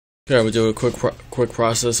Here we do a quick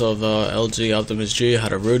process of LG Optimus G, how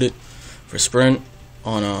to root it for Sprint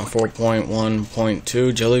on 4.1.2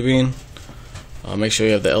 Jellybean. Make sure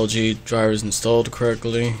you have the LG drivers installed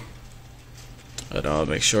correctly, and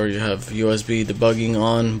make sure you have USB debugging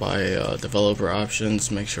on by developer options.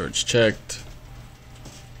 Make sure it's checked,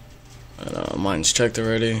 and mine's checked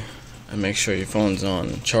already. And make sure your phone's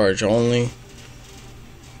on charge only.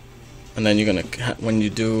 And then you're gonna, when you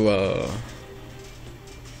do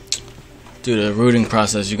the rooting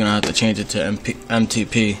process, you're gonna have to change it to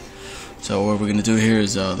MTP. So what we're gonna do here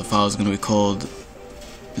is the file is gonna be called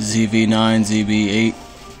ZV9ZB8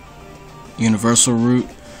 universal root.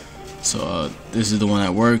 So this is the one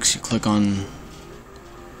that works. You click on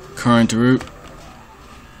current root,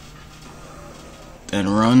 then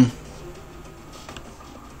run.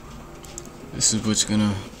 This is what's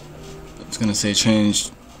it's gonna say change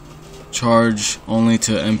charge only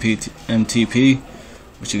to MTP,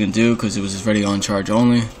 which you can do because it was already on charge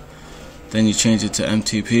only. Then you change it to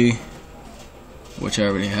MTP, which I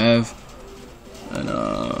already have, and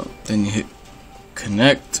then you hit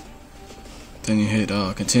connect, then you hit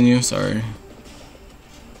continue, sorry,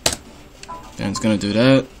 then it's gonna do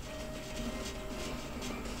that,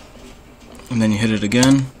 and then you hit it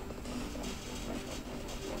again,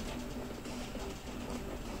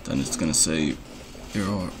 then it's gonna say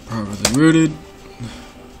you're properly rooted.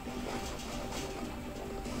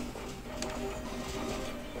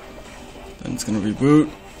 Then it's gonna reboot.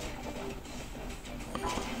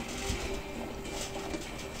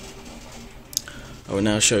 I will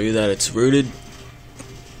now show you that it's rooted.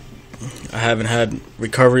 I haven't had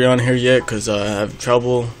recovery on here yet because I have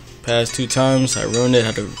trouble past 2 times. I ruined it,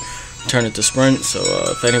 had to turn it to Sprint. So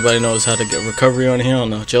if anybody knows how to get recovery on here on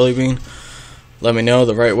the Jellybean, let me know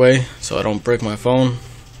the right way so I don't break my phone.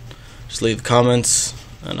 Just leave comments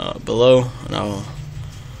and below, and I'll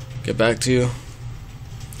get back to you.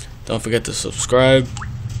 Don't forget to subscribe.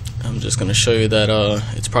 I'm just gonna show you that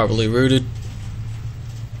it's properly rooted.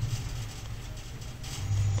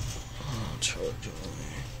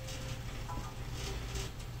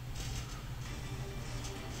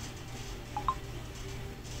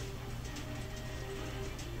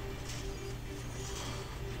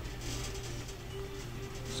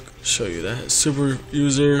 Show you that super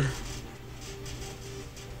user.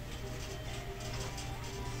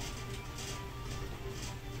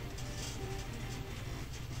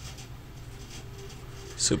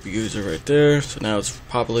 Super user right there. So now it's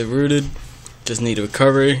properly rooted. Just need a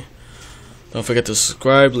recovery. Don't forget to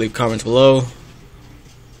subscribe, leave comments below,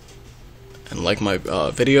 and like my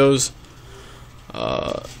videos.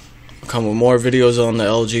 I'll come with more videos on the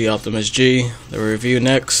LG Optimus G, the review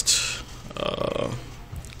next.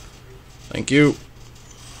 Thank you.